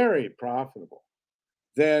 very profitable.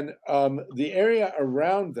 Then the area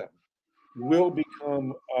around them will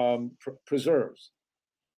become preserves,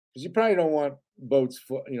 because you probably don't want boats,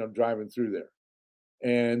 driving through there.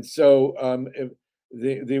 And so if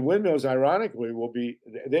the windmills, ironically,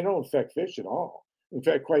 they don't affect fish at all. In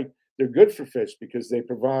fact, they're good for fish because they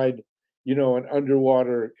provide, an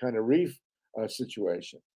underwater kind of reef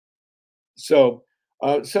situation. So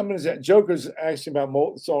Joker's asking about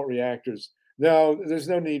molten salt reactors. No, there's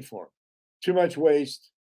no need for them. Too much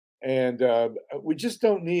waste, and we just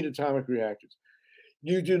don't need atomic reactors.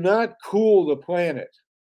 You do not cool the planet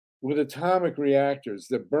with atomic reactors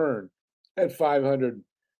that burn at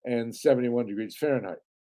 571 degrees Fahrenheit.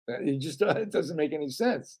 It doesn't make any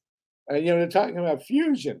sense. And they're talking about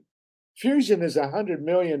fusion. Fusion is 100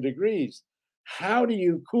 million degrees. How do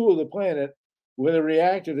you cool the planet with a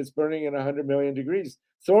reactor that's burning at 100 million degrees?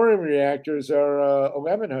 Thorium reactors are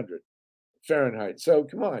 1100 Fahrenheit. So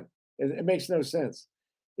come on, it makes no sense.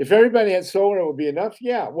 If everybody had solar, it would be enough.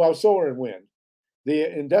 Yeah, well, solar and wind.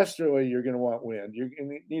 Industrially, you're going to want wind. You're going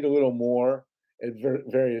to need a little more at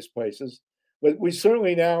various places. But we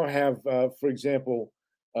certainly now have, for example,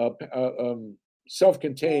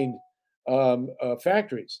 self-contained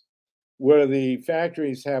factories, where the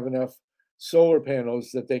factories have enough solar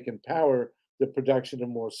panels that they can power the production of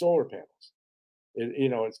more solar panels.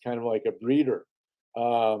 It's kind of like a breeder.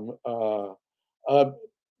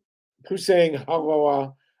 Who's saying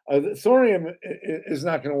thorium is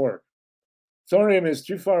not going to work? Thorium is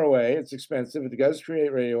too far away. It's expensive. It does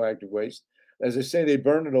create radioactive waste. As I say, they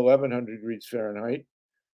burn at 1100 degrees Fahrenheit.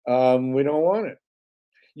 We don't want it.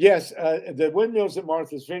 Yes, the windmills at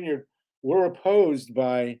Martha's Vineyard were opposed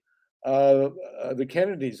by the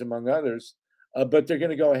Kennedys, among others, but they're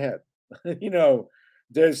going to go ahead.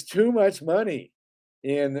 There's too much money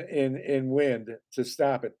in wind to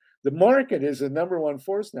stop it. The market is the number one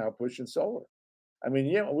force now pushing solar. I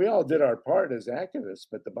mean, we all did our part as activists,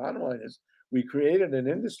 but the bottom line is we created an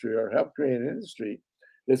industry, or helped create an industry,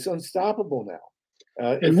 that's unstoppable now.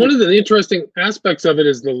 And one of the interesting aspects of it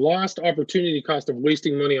is the lost opportunity cost of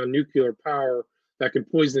wasting money on nuclear power that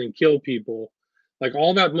could poison and kill people. Like,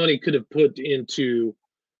 all that money could have put into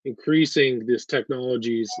increasing this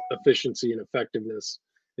technology's efficiency and effectiveness,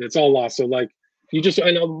 and it's all lost. So, like,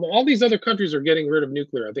 I know all these other countries are getting rid of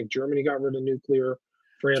nuclear. I think Germany got rid of nuclear.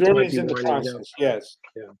 France Germany's in the process. Yes.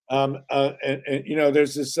 Yeah. And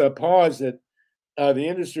there's this pause that the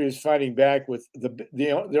industry is fighting back with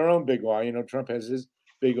their own big lie. Trump has his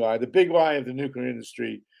big lie. The big lie of the nuclear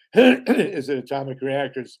industry is that atomic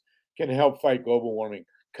reactors can help fight global warming.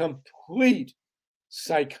 Complete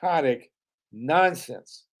psychotic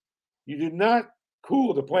nonsense. You do not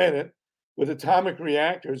cool the planet with atomic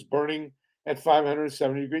reactors burning at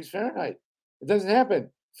 570 degrees Fahrenheit. It doesn't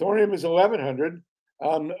happen. Thorium is 1100.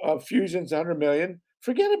 Fusion's 100 million.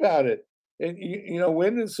 Forget about it. And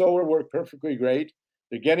wind and solar work perfectly great.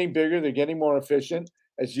 They're getting bigger. They're getting more efficient.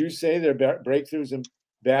 As you say, they're breakthroughs in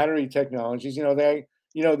battery technologies. The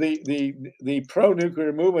pro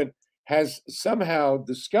nuclear movement has somehow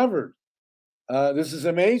discovered. This is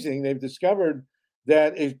amazing. They've discovered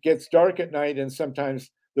that it gets dark at night and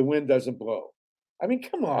sometimes the wind doesn't blow. I mean,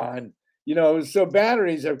 come on. So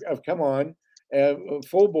batteries have come on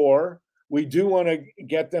full bore. We do want to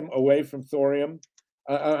get them away from thorium.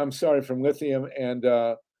 I'm sorry, from lithium and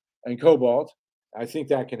cobalt. I think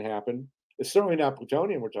that can happen. It's certainly not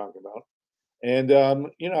plutonium we're talking about. And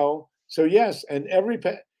so yes, and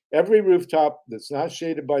every rooftop that's not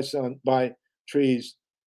shaded by trees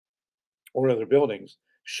or other buildings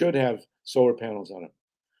should have solar panels on it.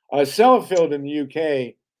 Sellafield in the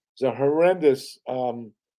UK is a horrendous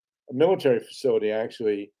military facility,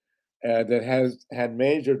 actually, that has had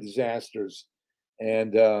major disasters,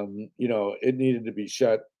 and it needed to be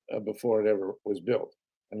shut before it ever was built.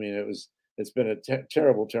 I mean, it's been a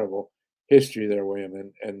terrible, terrible history there,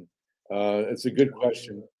 William, and it's a good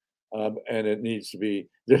question, and it needs to be.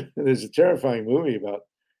 There's a terrifying movie about.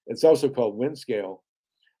 It's also called Windscale.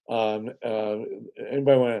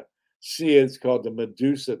 Anybody want to see it? It's called the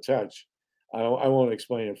Medusa Touch. I won't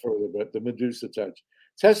explain it further, but the Medusa Touch.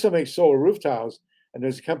 Tesla makes solar roof tiles, and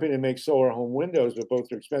there's a company that makes solar home windows, but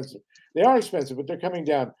both are expensive. They are expensive, but they're coming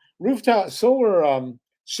down. Roof tile, solar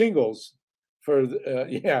shingles for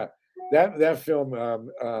that film.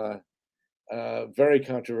 Very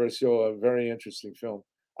controversial, a very interesting film.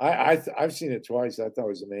 I've seen it twice. I thought it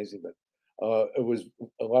was amazing, but it was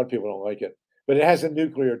a lot of people don't like it. But it has a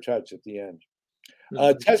nuclear touch at the end.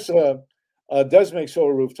 Tesla does make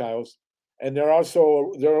solar roof tiles, and there's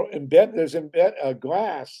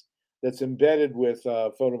glass that's embedded with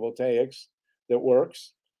photovoltaics that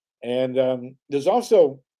works, and there's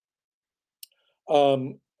also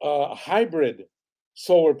hybrid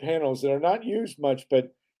solar panels that are not used much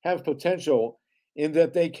but have potential in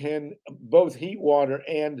that they can both heat water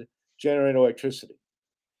and generate electricity.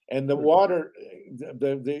 And the water,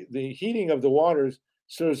 the heating of the waters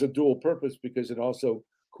serves a dual purpose because it also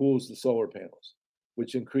cools the solar panels,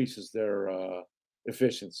 which increases their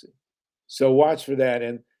efficiency. So watch for that.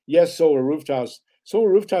 And yes, solar roof tiles.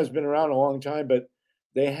 Solar roof tiles have been around a long time, but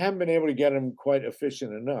they haven't been able to get them quite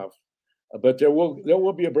efficient enough. But there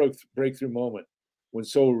will be a breakthrough moment when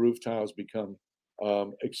solar roof tiles become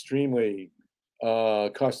extremely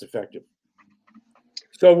cost effective.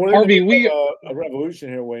 So we're Harvey, in the middle of a revolution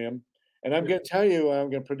here, William, and I'm going to tell you,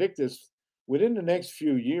 I'm going to predict this within the next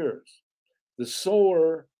few years. The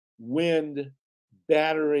solar, wind,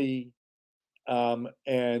 battery, and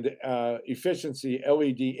efficiency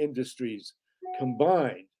LED industries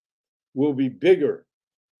combined will be bigger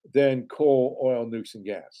than coal, oil, nukes, and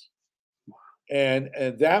gas. And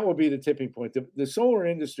that will be the tipping point. The solar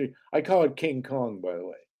industry, I call it King Kong, by the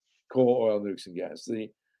way, coal, oil, nukes, and gas.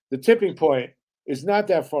 The tipping point is not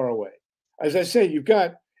that far away. As I say, you've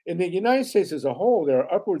got, in the United States as a whole, there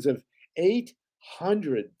are upwards of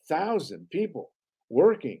 800,000 people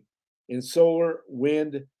working in solar,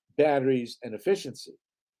 wind, batteries, and efficiency.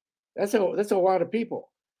 That's a lot of people.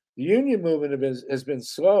 The union movement has been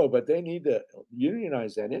slow, but they need to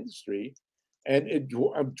unionize that industry, and it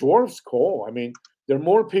dwarfs coal. I mean, there are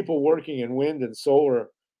more people working in wind and solar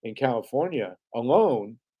in California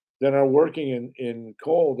alone than are working in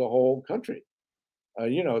coal the whole country.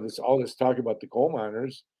 All this talk about the coal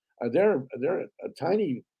miners. They're a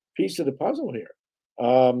tiny piece of the puzzle here.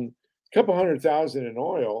 A couple 100,000 in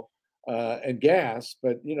oil and gas,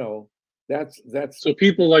 but that's so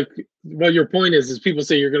people like, well, your point is people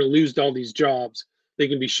say you're going to lose all these jobs. They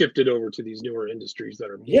can be shifted over to these newer industries that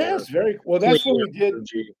are more yes, very well. That's what we did.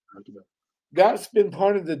 Energy. That's been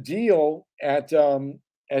part of the deal at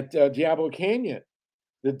Diablo Canyon.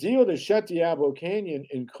 The deal to shut Diablo Canyon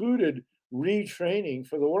included retraining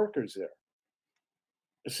for the workers there,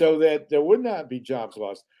 so that there would not be jobs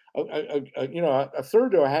lost. A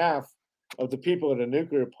third to a half of the people at a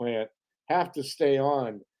nuclear plant have to stay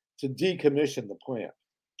on to decommission the plant.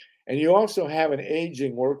 And you also have an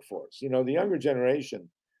aging workforce. The younger generation,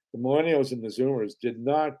 the millennials and the Zoomers, did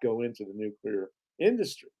not go into the nuclear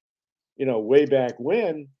industry. Way back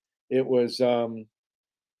when it was, a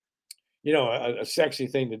sexy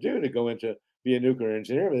thing to do to go into be a nuclear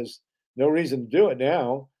engineer. There's no reason to do it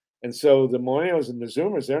now. And so the millennials and the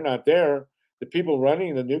Zoomers, they're not there. The people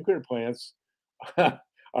running the nuclear plants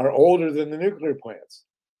are older than the nuclear plants.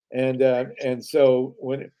 And so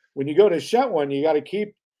when you go to shut one, you got to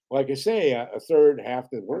keep, like I say, a third, half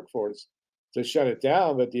the workforce to shut it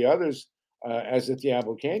down. But the others, as at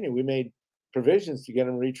Diablo Canyon, we made provisions to get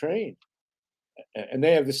them retrained. and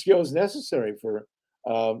they have the skills necessary for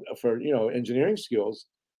engineering skills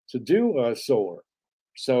to do solar.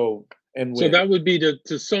 So and So wind. that would be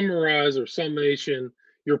to summarize or summation.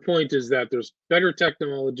 Your point is that there's better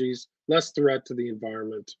technologies, less threat to the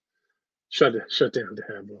environment. Shut down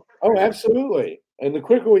Diablo. Oh, absolutely. And the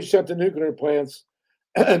quicker we shut the nuclear plants,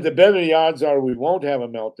 the better the odds are we won't have a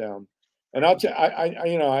meltdown. And I'll tell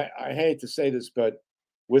I hate to say this, but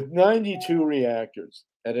with 92 reactors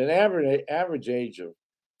at an average age of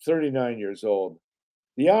 39 years old,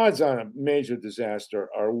 the odds on a major disaster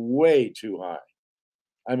are way too high.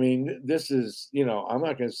 I mean, this is, I'm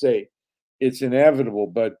not going to say it's inevitable,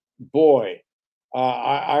 but boy,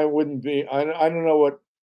 I wouldn't be, I don't know what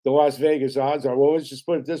the Las Vegas odds are. Well, let's just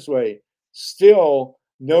put it this way. Still,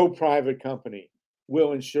 no private company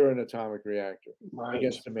will insure an atomic reactor Right.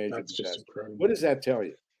 against a major That's just disaster. incredible. What does that tell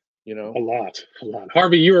you? A lot.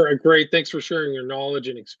 Harvey, you are great. Thanks for sharing your knowledge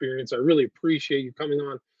and experience. I really appreciate you coming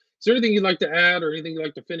on. Is there anything you'd like to add or anything you'd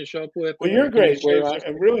like to finish up with? Well, you're great, Share Wayne.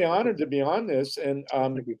 I'm really honored to be on this, and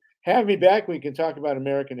Thank you. have me back. We can talk about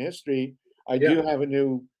American history. I Yeah. do have a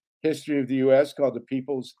new history of the U.S. called The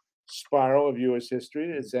People's Spiral of U.S.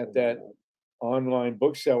 History. It's at that online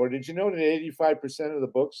bookseller. Did you know that 85% of the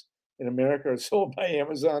books in America are sold by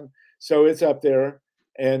Amazon? So it's up there.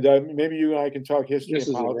 And maybe you and I can talk history This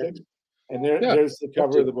and is politics. And Yeah, there's the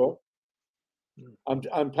cover of the book. Mm.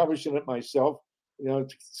 I'm publishing it myself, to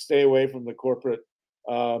stay away from the corporate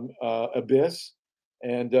abyss.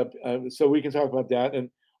 And so we can talk about that. And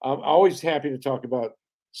I'm always happy to talk about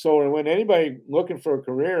solar and wind. Anybody looking for a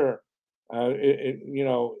career,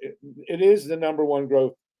 it is the number one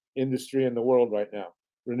growth industry in the world right now,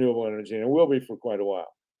 renewable energy, and it will be for quite a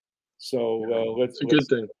while. So It's a good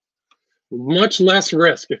thing. Much less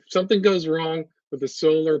risk. If something goes wrong with a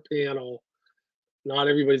solar panel, not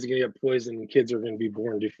everybody's going to get poisoned and kids are going to be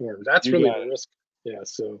born deformed. That's You really got the it. risk. Yeah.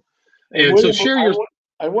 So, And and so William, share your.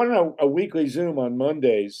 I want a weekly Zoom on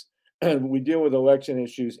Mondays. We deal with election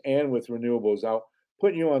issues and with renewables. I'll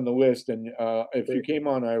put you on the list, and if you came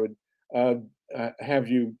on, I would have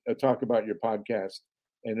you talk about your podcast,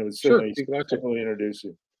 and it would certainly introduce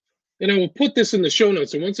you. And I will put this in the show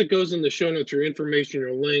notes. And once it goes in the show notes, your information,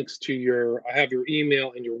 your links to I have your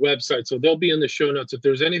email and your website. So they'll be in the show notes. If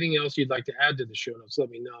there's anything else you'd like to add to the show notes, let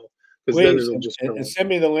me know. Please, and send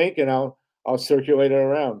me the link, and I'll circulate it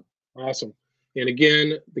around. Awesome. And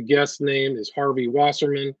again, the guest name is Harvey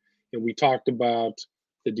Wasserman, and we talked about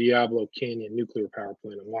the Diablo Canyon nuclear power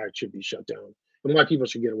plant and why it should be shut down and why people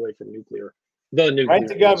should get away from nuclear. Write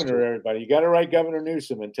the governor, everybody. You got to write Governor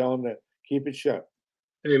Newsom and tell him to keep it shut.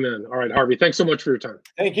 Amen. All right, Harvey. Thanks so much for your time.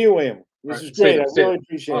 Thank you, William. This is great. I really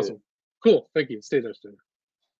appreciate it. Cool. Thank you. Stay there,